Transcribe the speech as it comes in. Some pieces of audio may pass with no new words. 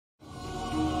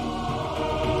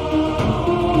Hi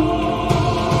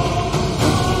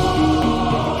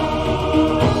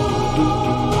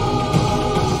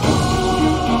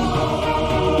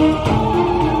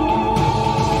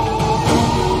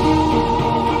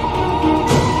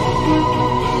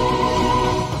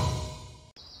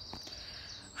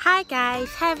guys,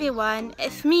 hi everyone,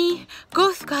 it's me,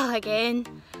 Ghost Girl again.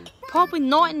 Probably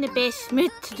not in the best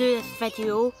mood to do this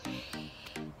video.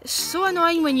 It's so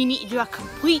annoying when you need to do a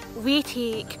complete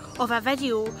retake of a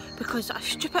video because a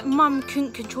stupid mum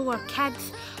couldn't control her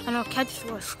kids and her kids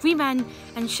were screaming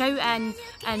and shouting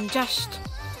and just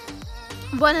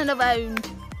running around.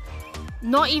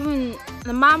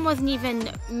 The mum wasn't even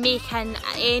making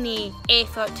any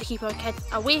effort to keep her kids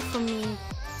away from me.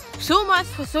 So much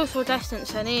for social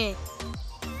distancing, eh?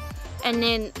 And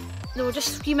then they were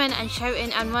just screaming and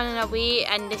shouting and running away,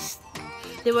 and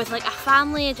there was like a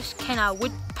family, just kind of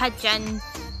wood pigeon,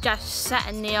 just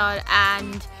sitting there,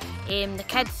 and the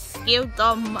kids scared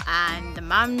them, and the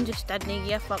mum just didn't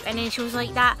give a fuck. And then she was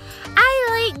like that,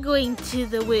 I like going to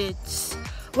the woods.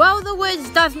 Well, the woods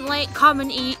doesn't like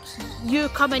you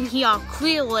coming here,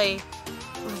 clearly,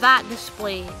 with that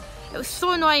display. It was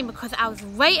so annoying because I was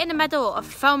right in the middle of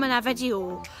filming a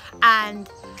video and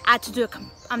I had to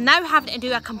I'm now having to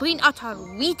do a complete and utter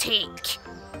retake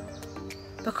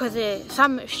because of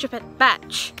some stupid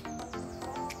bitch.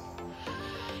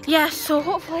 Yeah, so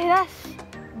hopefully this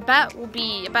bit will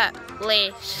be a bit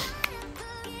less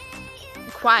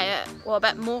quiet, or a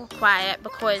bit more quiet,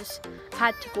 because I've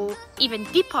had to go even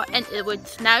deeper into the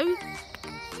woods now.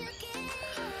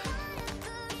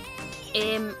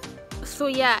 So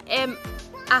yeah, I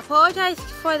apologise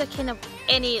for the kind of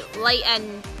any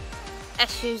lighting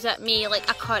issues that may like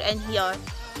occur in here.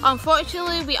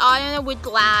 Unfortunately, we are in a wood,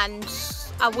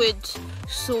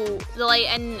 so the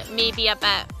lighting may be a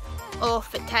bit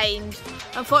off at times.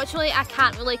 Unfortunately, I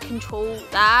can't really control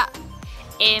that.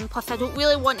 Plus, I don't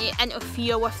really want to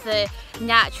interfere with the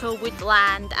natural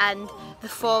woodland and the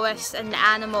forest and the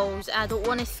animals. I don't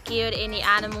want to scare any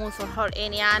animals or hurt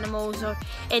any animals or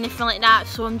anything like that,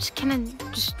 so I'm just kind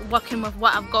of just working with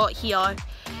what I've got here.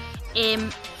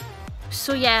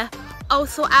 So yeah,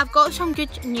 also I've got some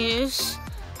good news.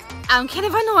 I'm kind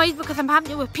of annoyed because I'm having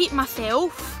to repeat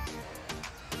myself.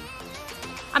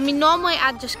 I mean, normally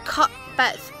I'd just cut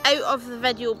bits out of the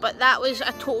video, but that was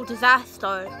a total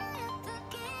disaster.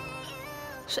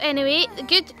 So anyway, the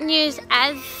good news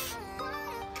is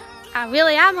I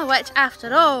really am a witch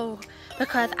after all,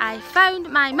 because I found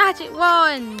my magic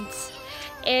wand.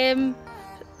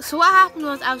 So what happened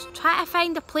was I was trying to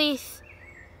find a place.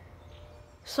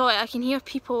 Sorry, I can hear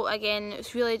people again,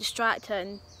 it's really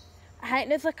distracting. I think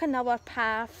there's like another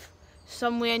path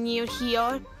somewhere near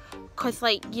here, because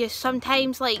like you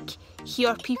sometimes like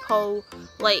hear people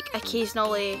like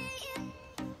occasionally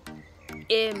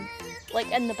like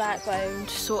in the background,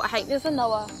 so I think there's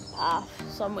another path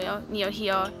somewhere near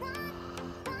here.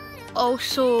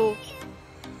 Also,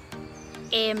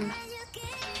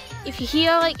 if you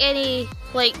hear like any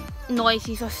like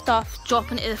noises or stuff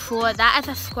dropping to the floor, that is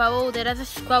a squirrel. There is a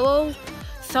squirrel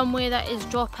somewhere that is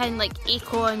dropping like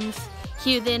acorns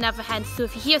here, there and everything. So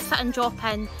if you hear something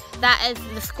dropping, that is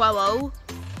the squirrel.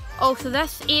 Also,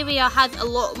 this area has a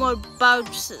lot more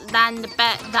birds than the bit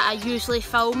that I usually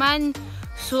film in.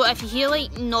 So if you hear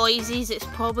like noises, it's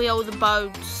probably all the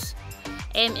birds.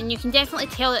 And you can definitely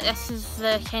tell that this is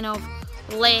the kind of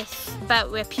less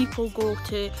bit where people go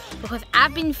to, because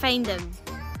I've been finding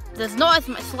there's not as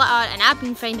much litter, and I've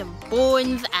been finding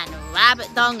bones and rabbit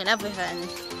dung and everything.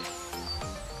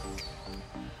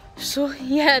 So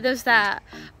yeah, there's that.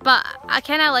 But I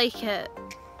kind of like it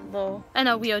though, in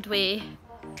a weird way.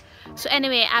 So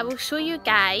anyway, I will show you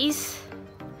guys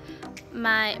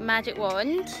my magic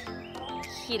wand.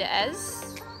 Here it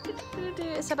is.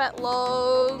 It's a bit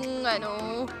long, I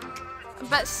know. A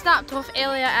bit snapped off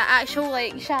earlier. I actually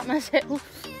like shat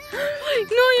myself.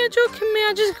 No, you're joking me,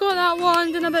 I just got that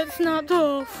wand and a bit snapped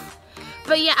off.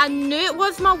 But yeah, I knew it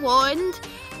was my wand.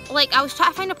 Like, I was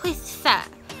trying to find a place to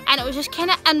sit and it was just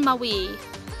kind of in my way.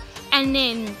 And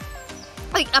then,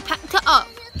 like, I picked it up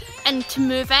and to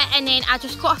move it, and then I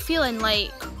just got a feeling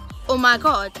like, oh my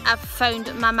god, I've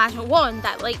found my magic wand.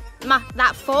 That like,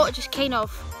 that thought just kind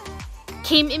of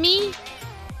came to me.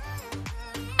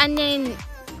 And then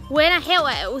when I held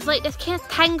it, it was like this kind of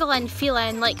tingling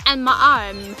feeling like in my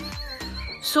arm.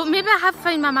 So maybe I have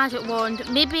found my magic wand,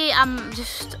 maybe I'm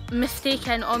just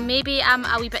mistaken, or maybe I'm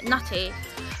a wee bit nutty,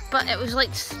 but it was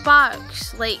like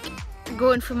sparks like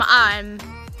going through my arm.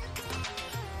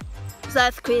 So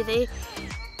that's crazy.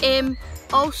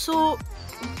 Also,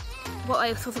 what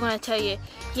else was I going to tell you?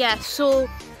 Yeah, so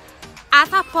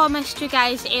as I promised you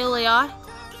guys earlier,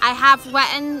 I have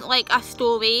written like a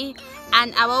story,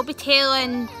 and I will be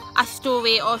telling a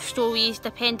story or stories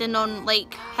depending on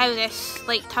like how this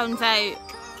like turns out,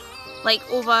 like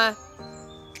over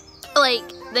like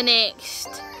the next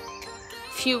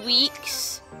few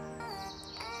weeks.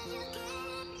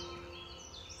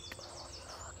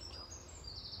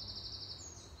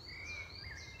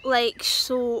 Like,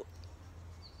 so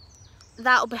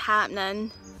that'll be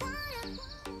happening.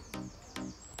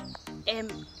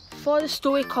 For the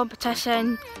story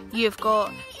competition, you've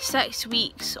got 6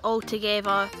 weeks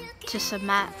altogether to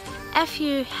submit. If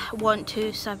you want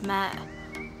to submit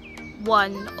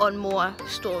one or more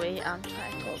story, I'm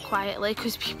trying to talk quietly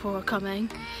because people are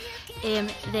coming,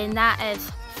 then that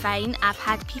is fine. I've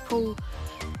had people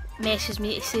message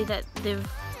me to say that they've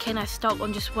kind of stuck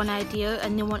on just one idea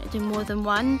and they want to do more than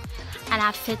one, and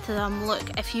I've said to them,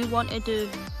 look, if you want to do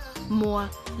more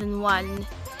than one,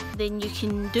 then you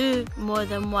can do more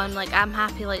than one. Like, I'm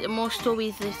happy, like the more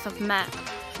stories they submit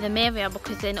the merrier,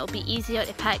 because then it'll be easier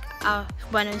to pick a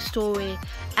winning story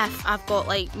if I've got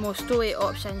like more story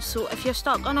options. So if you're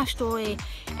stuck on a story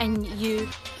and you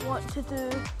want to do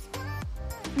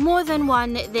more than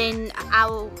one, then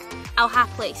I'll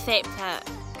happily accept it,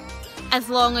 as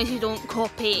long as you don't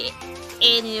copy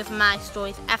any of my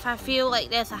stories. If I feel like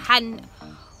there's a hint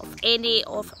of any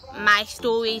of my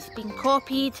stories being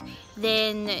copied,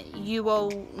 then your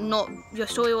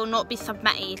story will not be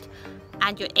submitted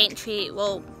and your entry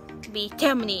will be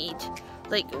terminated.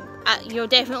 Like, you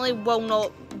definitely will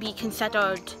not be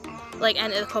considered like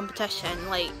into the competition.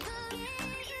 Like,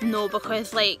 no,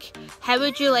 because like, how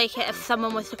would you like it if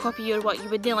someone was to copy your work? You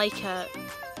wouldn't like it.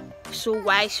 So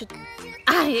why should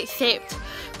I accept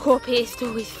copy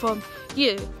stories from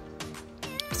you?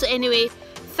 So anyway,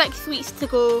 6 weeks to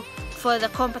go for the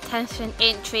competition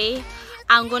entry.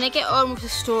 I'm going to get on with the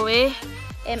story.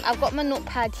 I've got my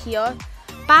notepad here.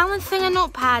 Balancing a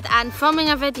notepad and filming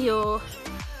a video,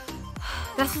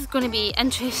 this is going to be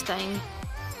interesting,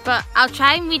 but I'll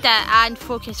try and read it and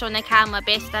focus on the camera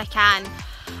best I can.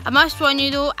 I must warn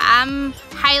you though, I'm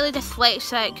highly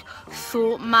dyslexic,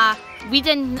 so my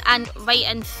reading and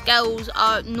writing skills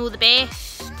are not the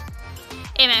best.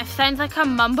 If it sounds like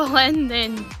I'm mumbling,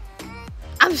 then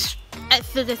it's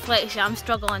the dyslexia, I'm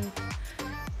struggling.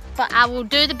 But I will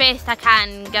do the best I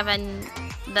can given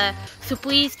so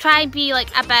please try and be like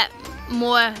a bit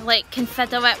more like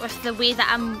considerate with the way that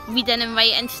I'm reading and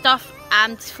writing stuff.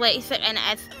 I'm dyslexic and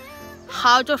it's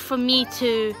harder for me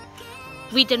to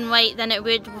read and write than it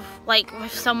would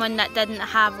with someone that didn't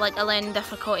have like a learning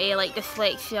difficulty like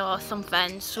dyslexia or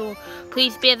something, so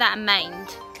please bear that in mind.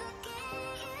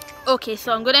 Okay,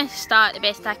 so I'm going to start the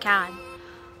best I can.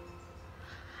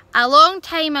 A long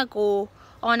time ago,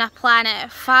 on a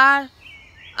planet far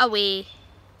away,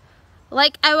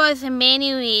 like ours in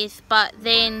many ways, but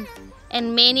then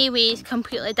in many ways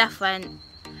completely different,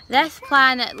 this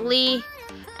planet lay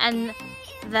in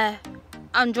the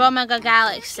Andromeda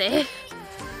galaxy.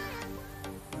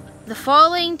 The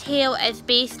following tale is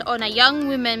based on a young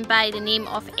woman by the name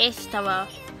of Esther,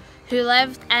 who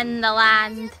lived on the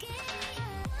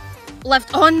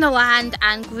land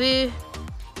and grew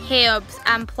herbs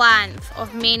and plants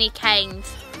of many kinds,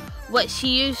 which she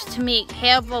used to make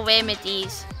herbal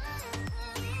remedies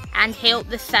and help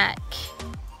the sick.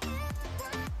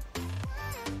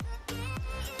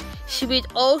 She would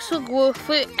also grow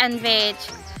fruit and veg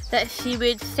that she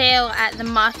would sell at the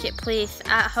marketplace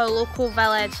at her local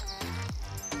village,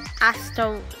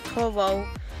 Astro.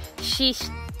 She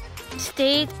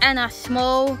stayed in a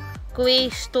small grey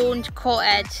stoned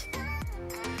cottage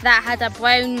that had a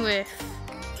brown roof.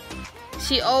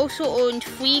 She also owned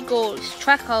 3 goats,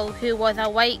 Trickle, who was a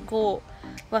white goat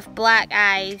with black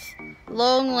eyes,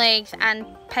 long legs and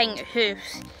pink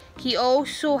hoofs. He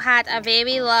also had a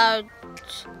very large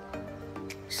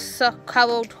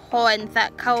curled horns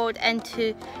that curled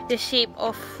into the shape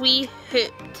of 3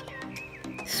 hooped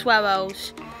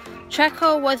swirls.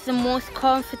 Trickle was the most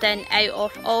confident out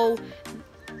of all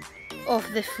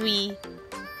of the 3,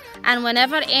 and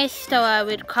whenever Esther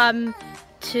would come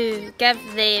to give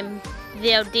them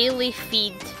their daily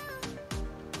feed,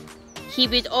 he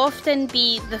would often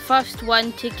be the first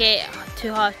one to get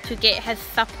to her to get his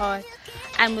supper,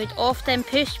 and would often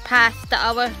push past the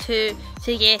other 2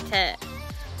 to get it.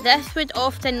 This would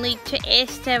often lead to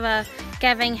Esther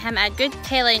giving him a good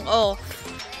telling off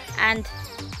and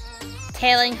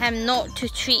telling him not to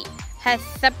treat his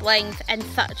siblings in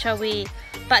such a way,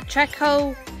 but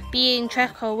Trickle, being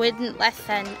Trickle, wouldn't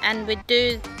listen and would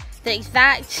do the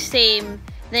exact same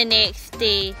the next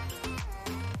day.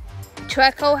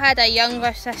 Trickle had a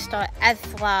younger sister,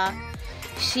 Isla.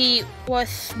 She was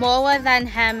smaller than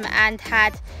him and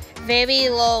had a very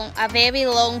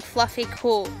long fluffy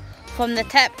coat from the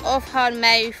tip of her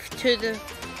mouth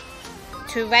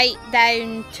to right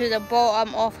down to the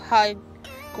bottom of her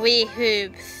grey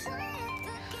hooves.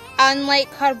 Unlike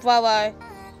her brother,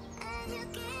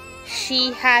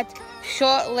 she had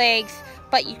short legs,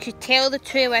 but you could tell the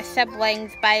two were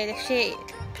siblings by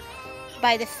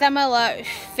the similar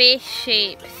face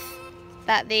shapes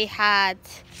that they had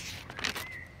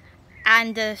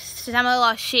and the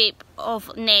similar shape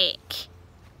of neck.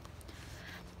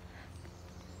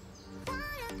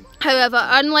 However,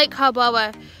 unlike her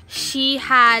brother, she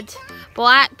had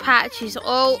black patches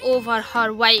all over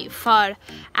her white fur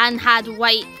and had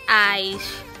white eyes.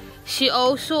 She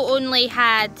also only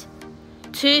had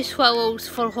 2 swirls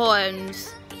for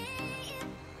horns.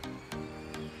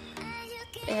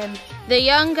 The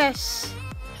youngest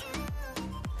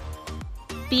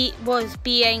was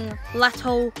being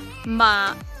little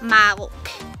Malk.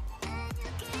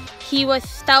 He was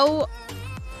still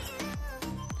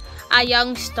a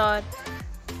youngster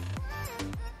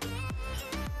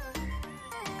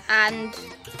and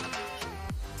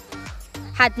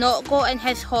had not gotten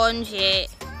his horns yet.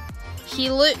 He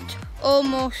looked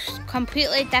almost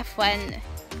completely different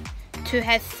to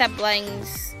his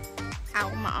siblings. Ow,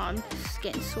 my arm is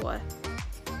getting sore.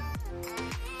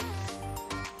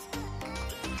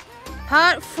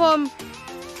 Apart from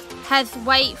his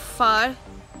white fur,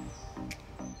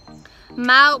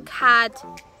 Malk had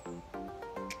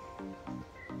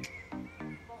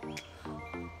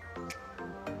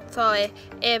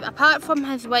apart from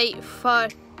his white fur,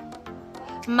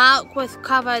 Malk was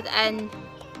covered in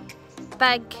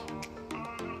big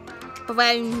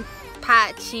brown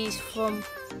patches from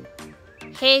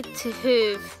head to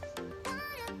hoof.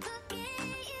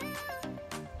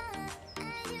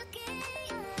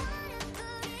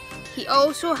 He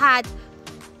also had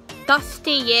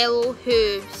dusty yellow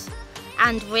hooves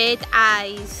and red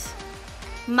eyes.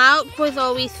 Malk was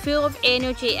always full of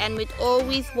energy and would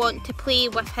always want to play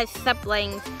with his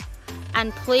siblings,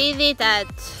 and play they did,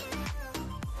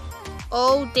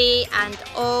 all day and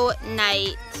all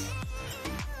night.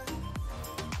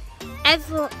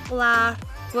 Isla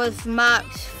was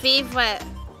Malk's favourite.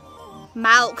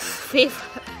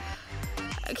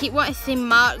 I keep wanting to say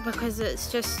Mark because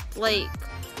it's just like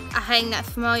a thing that's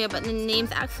familiar, but the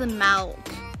name's actually Malk.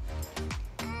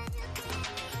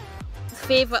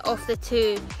 Favourite of the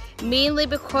two, mainly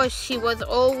because she was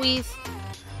always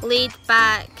laid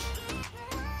back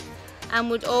and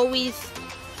would always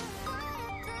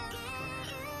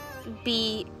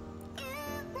be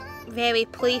very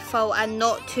playful and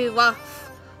not too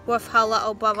rough with her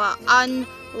little brother,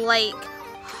 unlike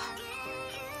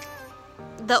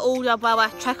the older brother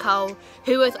Trickle,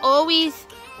 who was always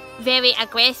very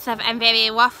aggressive and very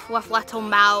rough with little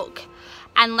Malk,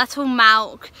 and little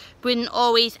Malk wouldn't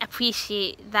always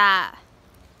appreciate that.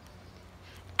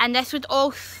 And this would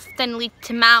often lead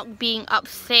to Malk being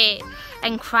upset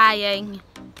and crying.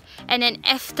 And then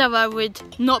Esther would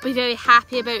not be very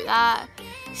happy about that.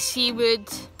 She would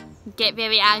get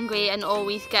very angry and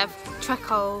always give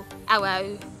Trickle a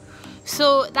row.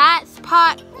 So that's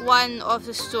part 1 of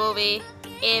the story.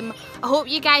 I hope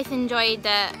you guys enjoyed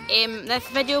it. This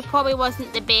video probably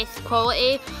wasn't the best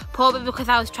quality, probably because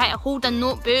I was trying to hold a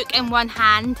notebook in one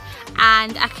hand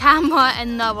and a camera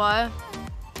in the other.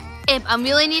 I'm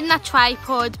really needing a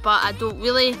tripod, but I don't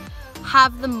really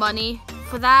have the money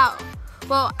for that.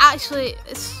 Well, actually,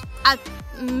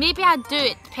 maybe I do.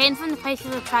 It depends on the price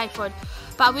of the tripod,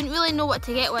 but I wouldn't really know what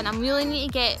to get one. I really need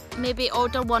to get, maybe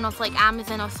order one off like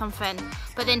Amazon or something.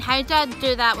 But then how do I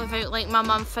do that without like my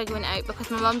mum figuring it out? Because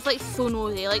my mum's like so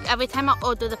nosy. Like every time I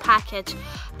order the package,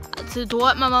 to the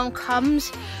door my mum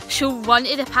comes, she'll run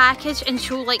to the package and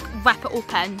she'll like rip it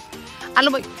open. And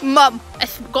I'm like, Mum,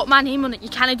 it's got my name on it, you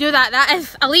can't do that, that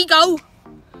is illegal.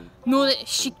 No, that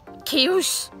she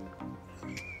cares.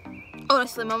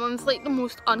 Honestly, my mum's like the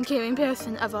most uncaring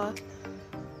person ever.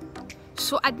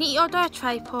 So I need to order a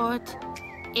tripod,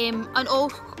 and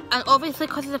obviously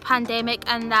because of the pandemic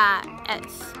and that,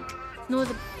 it's not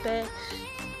the best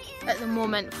at the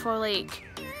moment for like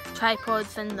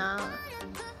tripods and that,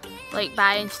 like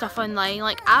buying stuff online.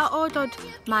 Like I ordered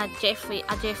my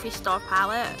Jeffree Star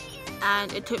palette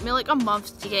and it took me like a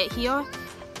month to get here,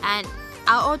 and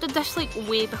I ordered this like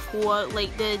way before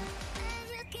like the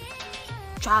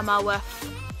drama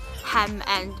with him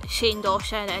and Shane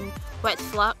Dawson and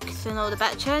Wits Lux and all the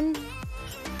bitching,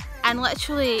 and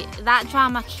literally that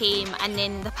drama came and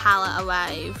then the palette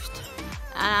arrived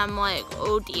and I'm like,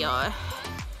 oh dear,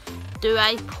 do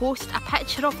I post a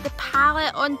picture of the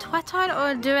palette on Twitter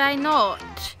or do I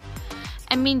not?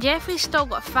 I mean, Jeffrey's still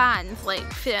got fans, like,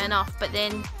 fair enough, but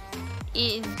then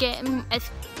he's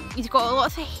got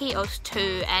lots of haters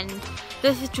too, and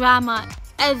this drama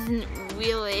isn't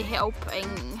really helping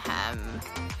him.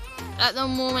 At the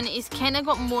moment, he's kind of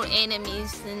got more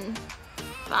enemies than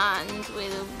fans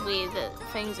with the way that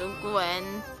things are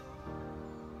going.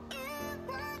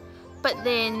 But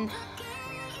then,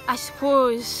 I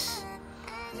suppose,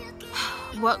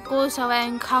 what goes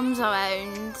around comes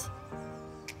around.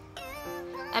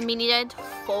 I mean, he did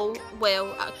fall,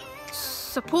 well,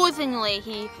 supposedly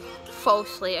he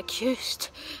falsely accused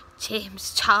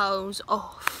James Charles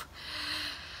of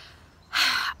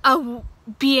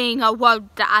being a word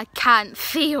that I can't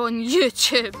say on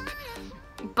YouTube.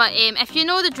 But if you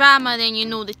know the drama, then you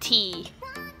know the tea.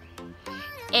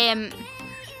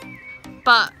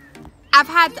 But I've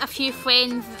had a few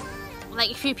friends,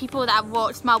 like a few people that have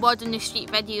watched my Word on the Street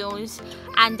videos,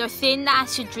 and they're saying that I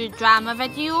should do drama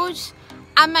videos.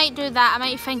 I might do that, I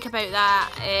might think about that.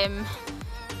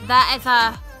 That is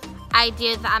a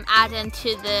idea that I'm adding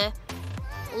to the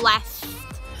list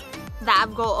that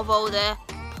I've got of all the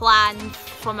plans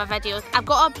for my videos. I've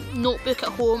got a notebook at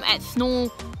home. It's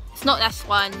not this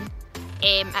one.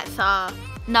 It's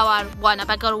another one, a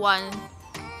bigger one,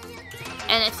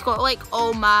 and it's got like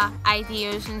all my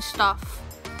ideas and stuff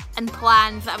and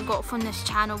plans that I've got from this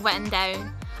channel written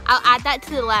down. I'll add that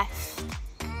to the list.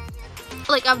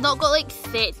 Like, I've not got like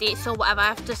set dates or whatever.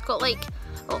 I've just got like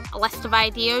a list of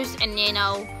ideas, and then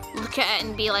I'll look at it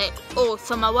and be like, oh,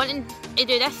 so am I wanting to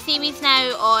do this series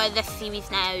now or this series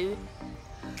now?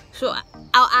 So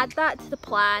I'll add that to the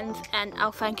plans and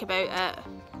I'll think about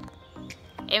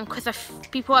it. Because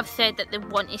people have said that they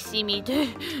want to see me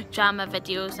do drama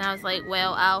videos, and I was like,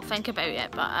 well, I'll think about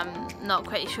it, but I'm not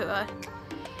quite sure.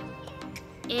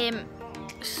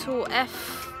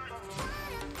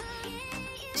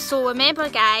 So remember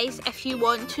guys, if you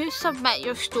want to submit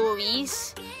your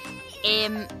stories,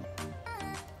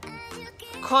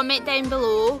 comment down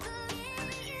below,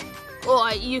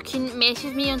 or you can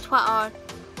message me on Twitter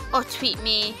or tweet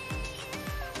me,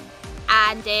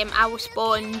 and I'll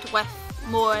respond with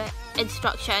more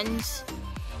instructions.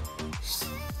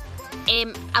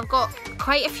 I've got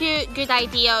quite a few good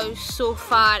ideas so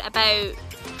far about,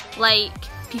 like,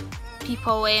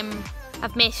 people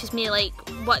have messaged me like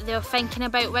what they're thinking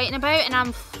about writing about, and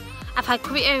I've had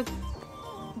quite a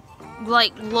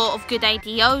lot of good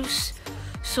ideas,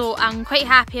 so I'm quite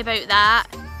happy about that.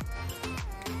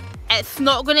 It's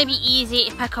not going to be easy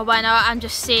to pick a winner. I'm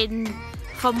just saying,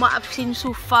 from what I've seen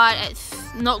so far,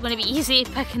 it's not going to be easy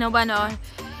picking a winner.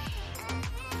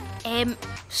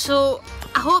 So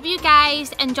I hope you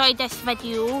guys enjoyed this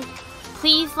video.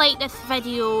 Please like this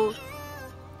video,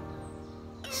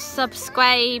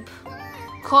 subscribe,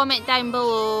 comment down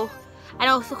below, and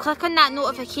also click on that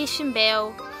notification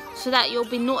bell so that you'll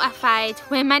be notified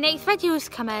when my next videos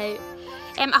come out.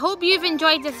 I hope you've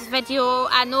enjoyed this video.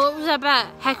 I know it was a bit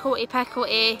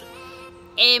hickledy-pickledy.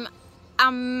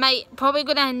 I'm probably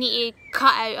going to need to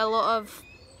cut out a lot of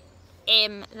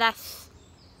this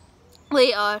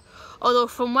later, although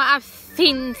from what I've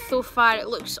seen so far it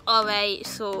looks alright,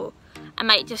 so I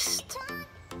might just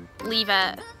leave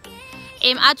it.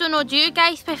 I don't know, do you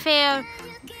guys prefer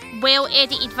well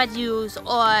edited videos,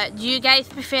 or do you guys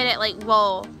prefer it like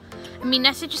raw? I mean,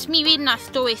 this is just me reading a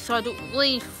story, so I don't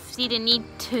really see the need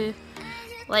to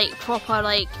like proper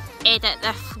like edit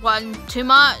this one too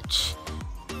much.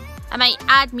 I might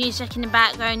add music in the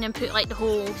background and put like the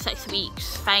whole 6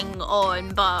 weeks thing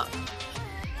on, but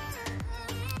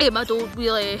I don't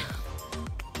really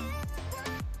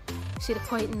see the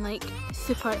point in like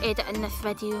super editing this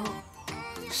video.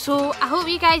 So I hope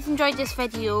you guys enjoyed this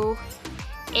video.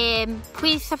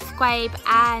 Please subscribe,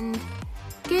 and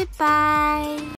goodbye.